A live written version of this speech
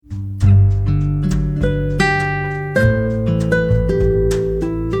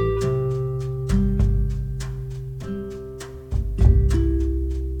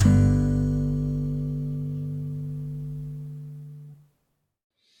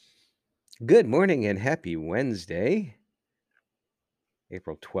Good morning and happy Wednesday,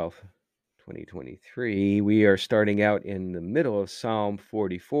 April 12th, 2023. We are starting out in the middle of Psalm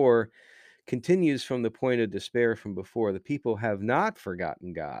 44, continues from the point of despair from before. The people have not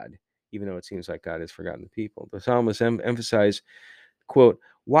forgotten God, even though it seems like God has forgotten the people. The psalmist emphasized, quote,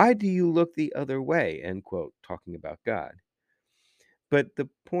 "Why do you look the other way?" End quote, talking about God. But the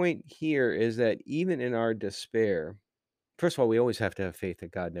point here is that even in our despair, first of all, we always have to have faith that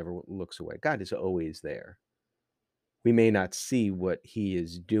God never looks away. God is always there. We may not see what he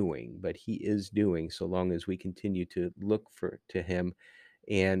is doing, but he is doing so long as we continue to look for to him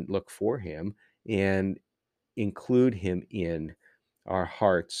and look for him and include him in our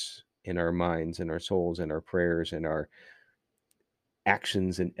hearts, in our minds, in our souls, in our prayers, in our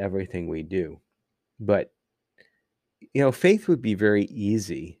actions, and everything we do. But faith would be very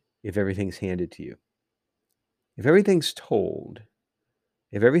easy if everything's handed to you. If everything's told,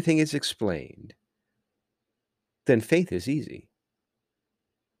 if everything is explained, then faith is easy.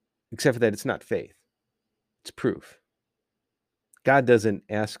 Except for that it's not faith. It's proof. God doesn't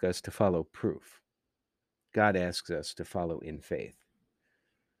ask us to follow proof. God asks us to follow in faith.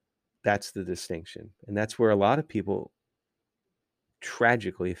 That's the distinction. And that's where a lot of people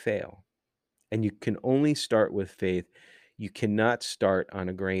tragically fail. And you can only start with faith. You cannot start on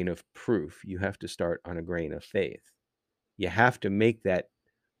a grain of proof. You have to start on a grain of faith. You have to make that,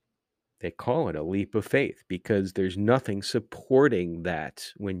 they call it a leap of faith, because there's nothing supporting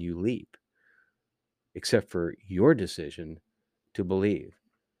that when you leap, except for your decision to believe.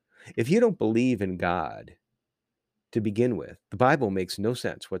 If you don't believe in God, to begin with, the Bible makes no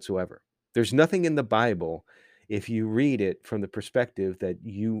sense whatsoever. There's nothing in the Bible, if you read it from the perspective that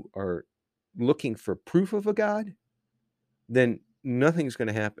you are looking for proof of a God, then nothing's going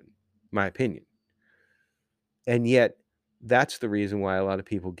to happen, my opinion. And yet, that's the reason why a lot of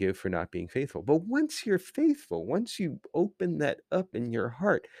people give for not being faithful. But once you're faithful, once you open that up in your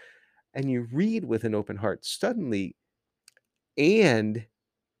heart and you read with an open heart, suddenly, and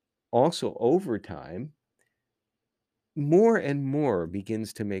also over time, more and more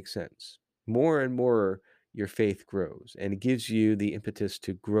begins to make sense. More and more your faith grows, and it gives you the impetus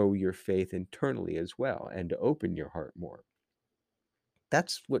to grow your faith internally as well and to open your heart more.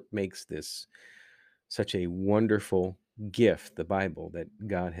 That's what makes this such a wonderful gift, the Bible that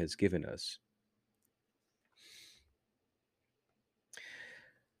God has given us.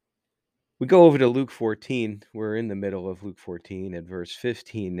 We go over to Luke 14. We're in the middle of Luke 14 at verse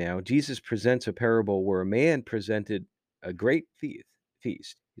 15 now. Jesus presents a parable where a man presented a great feast.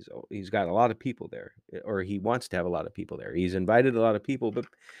 He's got a lot of people there, or he wants to have a lot of people there. He's invited a lot of people, but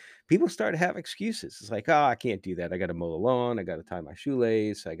people start to have excuses. It's like, oh, I can't do that. I got to mow the lawn. I got to tie my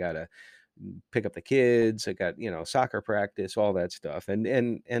shoelace. I got to pick up the kids. I got, soccer practice, all that stuff.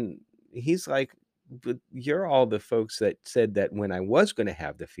 And he's like, but you're all the folks that said that when I was going to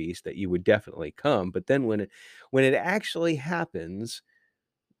have the feast that you would definitely come, but then when it actually happens,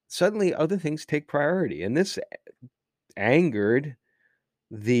 suddenly other things take priority, and this angered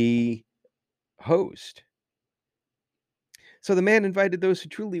the host. So the man invited those who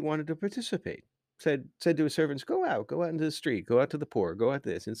truly wanted to participate. Said to his servants, go out into the street, go out to the poor, go out to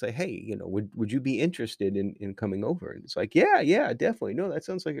this, and say, hey, would you be interested in coming over? And it's like, yeah, definitely. No, that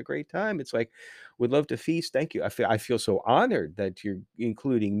sounds like a great time. It's like, would love to feast. Thank you. I feel so honored that you're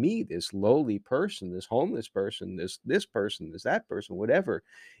including me, this lowly person, this homeless person, this person, that person, whatever,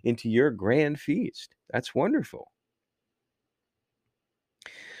 into your grand feast. That's wonderful.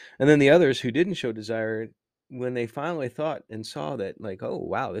 And then the others who didn't show desire, when they finally thought and saw that, like, "Oh,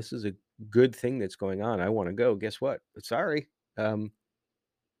 wow, this is a good thing that's going on. I wanna go." Guess what? Sorry, um,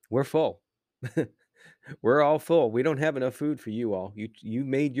 we're full. We're all full. We don't have enough food for you all. You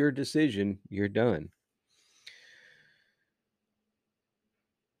made your decision. You're done.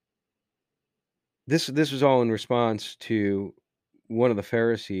 This was all in response to one of the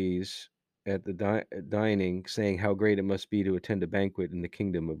Pharisees at the dining saying how great it must be to attend a banquet in the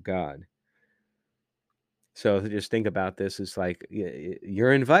kingdom of God. So, to just think about this, it's like,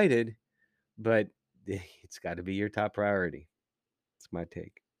 you're invited, but it's gotta be your top priority. It's my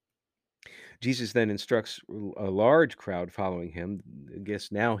take. Jesus then instructs a large crowd following him. I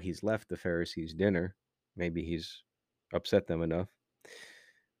guess now he's left the Pharisees' dinner. Maybe he's upset them enough.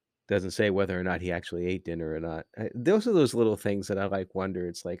 Doesn't say whether or not he actually ate dinner or not. Those are those little things that I, like, wonder.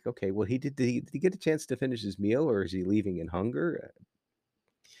 It's like, okay, well, did he get a chance to finish his meal, or is he leaving in hunger?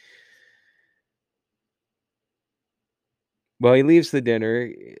 Well, he leaves the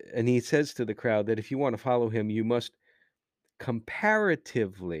dinner, and he says to the crowd that if you wanna follow him, you must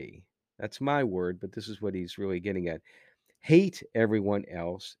comparatively, that's my word, but this is what he's really getting at. Hate everyone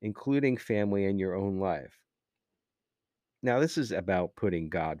else, including family and your own life. Now, this is about putting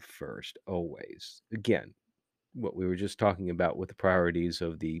God first, always. Again, what we were just talking about with the priorities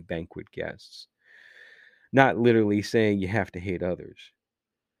of the banquet guests. Not literally saying you have to hate others.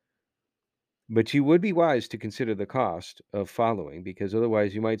 But you would be wise to consider the cost of following, because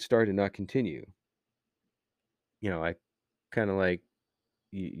otherwise you might start and not continue. I kind of like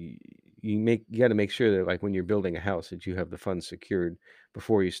you, you got to make sure that, like, when you're building a house, that you have the funds secured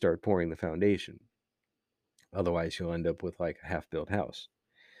before you start pouring the foundation. Otherwise, you'll end up with like a half-built house.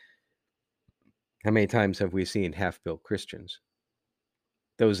 How many times have we seen half-built Christians?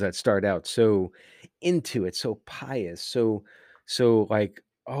 Those that start out so into it, so pious, so like,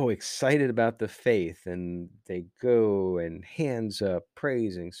 oh, excited about the faith, and they go and hands up,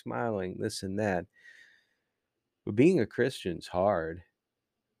 praising, smiling, this and that. But being a Christian's hard.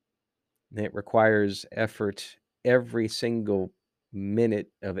 It requires effort every single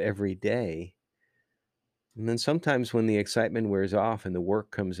minute of every day. And then sometimes when the excitement wears off and the work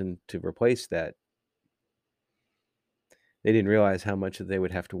comes in to replace that, they didn't realize how much they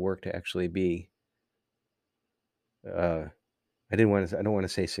would have to work to actually be uh I don't want to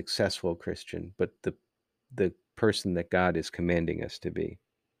say successful Christian, but the person that God is commanding us to be.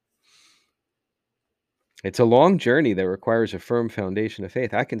 It's a long journey that requires a firm foundation of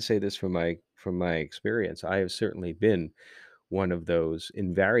faith. I can say this from my experience. I have certainly been one of those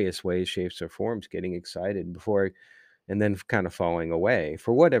in various ways, shapes, or forms, getting excited before and then kind of falling away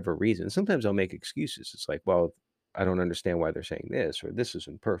for whatever reason. Sometimes I'll make excuses. It's like, well, I don't understand why they're saying this, or this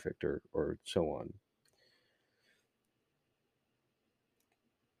isn't perfect, or so on.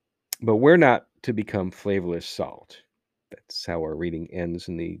 But we're not to become flavorless salt. That's how our reading ends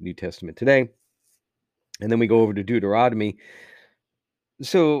in the New Testament today. And then we go over to Deuteronomy.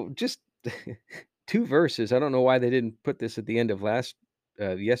 So just two verses. I don't know why they didn't put this at the end of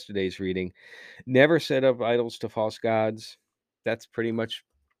yesterday's reading. Never set up idols to false gods. That's pretty much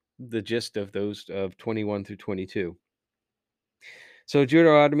the gist of those of 21 through 22. So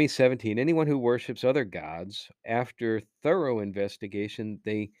Deuteronomy 17, anyone who worships other gods, after thorough investigation,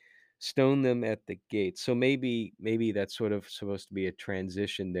 they stone them at the gates. So maybe that's sort of supposed to be a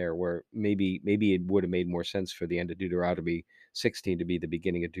transition there, where maybe it would have made more sense for the end of Deuteronomy 16 to be the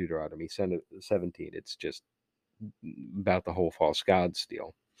beginning of Deuteronomy 17. It's just about the whole false gods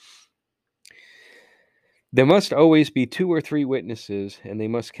deal. There must always be 2 or 3 witnesses, and they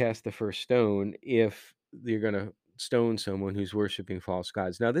must cast the first stone if you're gonna stone someone who's worshiping false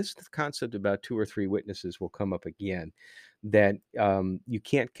gods. Now, this concept about 2 or 3 witnesses will come up again, that, you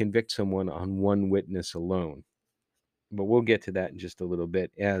can't convict someone on 1 witness alone, but we'll get to that in just a little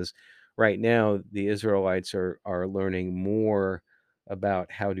bit, as right now, the Israelites are learning more about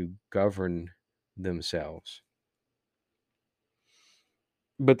how to govern themselves.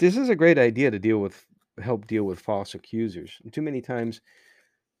 But this is a great idea to help deal with false accusers. Too many times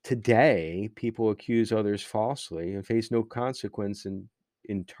today, people accuse others falsely and face no consequence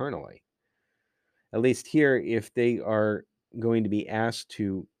internally. At least here, if they are going to be asked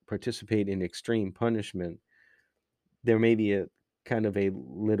to participate in extreme punishment, there may be a kind of a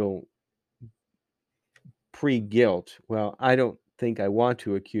little pre-guilt. Well, I don't think I want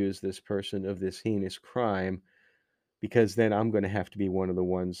to accuse this person of this heinous crime, because then I'm going to have to be one of the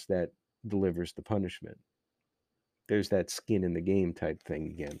ones that delivers the punishment. There's that skin in the game type thing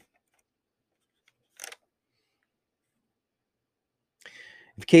again.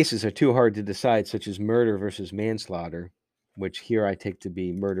 If cases are too hard to decide, such as murder versus manslaughter, which here I take to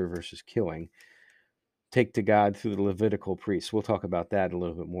be murder versus killing, take to God through the Levitical priests. We'll talk about that a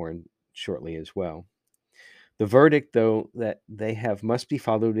little bit more shortly as well. The verdict, though, that they have must be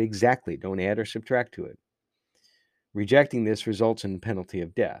followed exactly. Don't add or subtract to it. Rejecting this results in penalty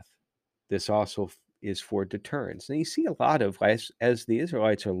of death. This also is for deterrence. And you see a lot of, as the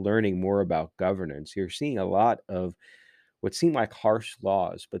Israelites are learning more about governance, you're seeing a lot of what seem like harsh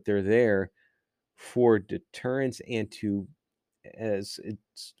laws, but they're there for deterrence and to, as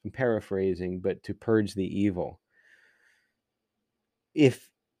it's I'm paraphrasing, but to purge the evil. If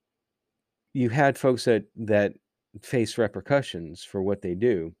you had folks that face repercussions for what they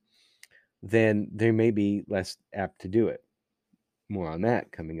do, then they may be less apt to do it. More on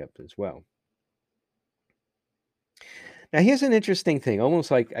that coming up as well. Now, here's an interesting thing,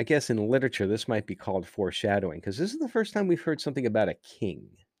 almost like, I guess in literature, this might be called foreshadowing, because this is the first time we've heard something about a king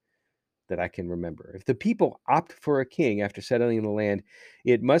that I can remember. If the people opt for a king after settling in the land,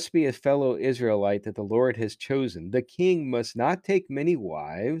 it must be a fellow Israelite that the Lord has chosen. The king must not take many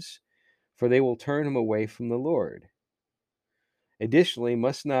wives, for they will turn him away from the Lord. Additionally,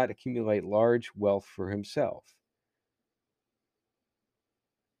 must not accumulate large wealth for himself.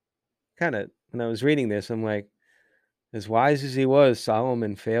 kind of, when I was reading this, I'm like, as wise as he was,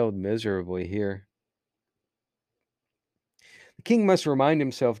 Solomon failed miserably here. The king must remind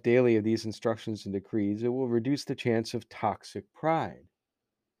himself daily of these instructions and decrees. It will reduce the chance of toxic pride.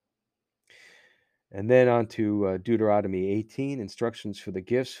 And then on to Deuteronomy 18, instructions for the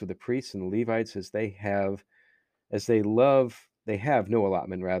gifts for the priests and the Levites as they have no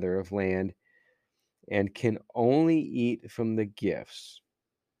allotment rather of land and can only eat from the gifts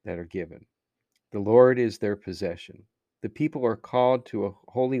that are given. The Lord is their possession. The people are called to a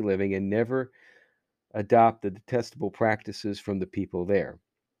holy living and never adopt the detestable practices from the people there.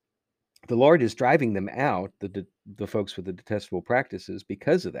 The Lord is driving them out, the folks with the detestable practices,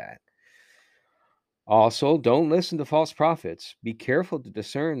 because of that. Also, don't listen to false prophets. Be careful to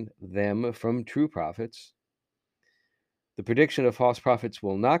discern them from true prophets. The prediction of false prophets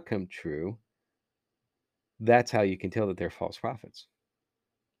will not come true. That's how you can tell that they're false prophets.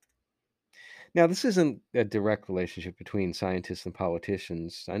 Now, this isn't a direct relationship between scientists and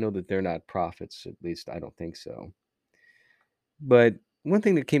politicians. I know that they're not prophets, at least I don't think so. But one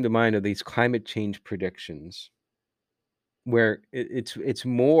thing that came to mind are these climate change predictions, where it's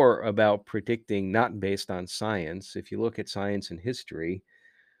more about predicting not based on science. If you look at science and history,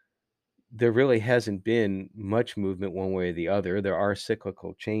 there really hasn't been much movement one way or the other. There are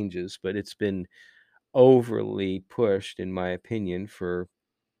cyclical changes, but it's been overly pushed, in my opinion, for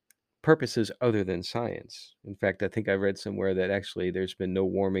purposes other than science. In fact, I think I read somewhere that actually there's been no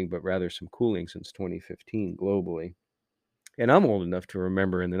warming, but rather some cooling since 2015 globally. And I'm old enough to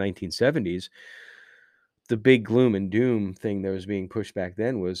remember in the 1970s, the big gloom and doom thing that was being pushed back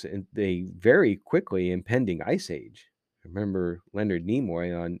then was a very quickly impending ice age. I remember Leonard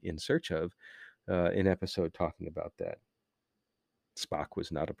Nimoy on In Search of an episode talking about that. Spock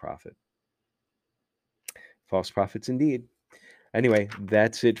was not a prophet. False prophets indeed. Anyway,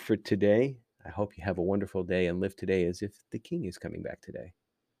 that's it for today. I hope you have a wonderful day and live today as if the king is coming back today.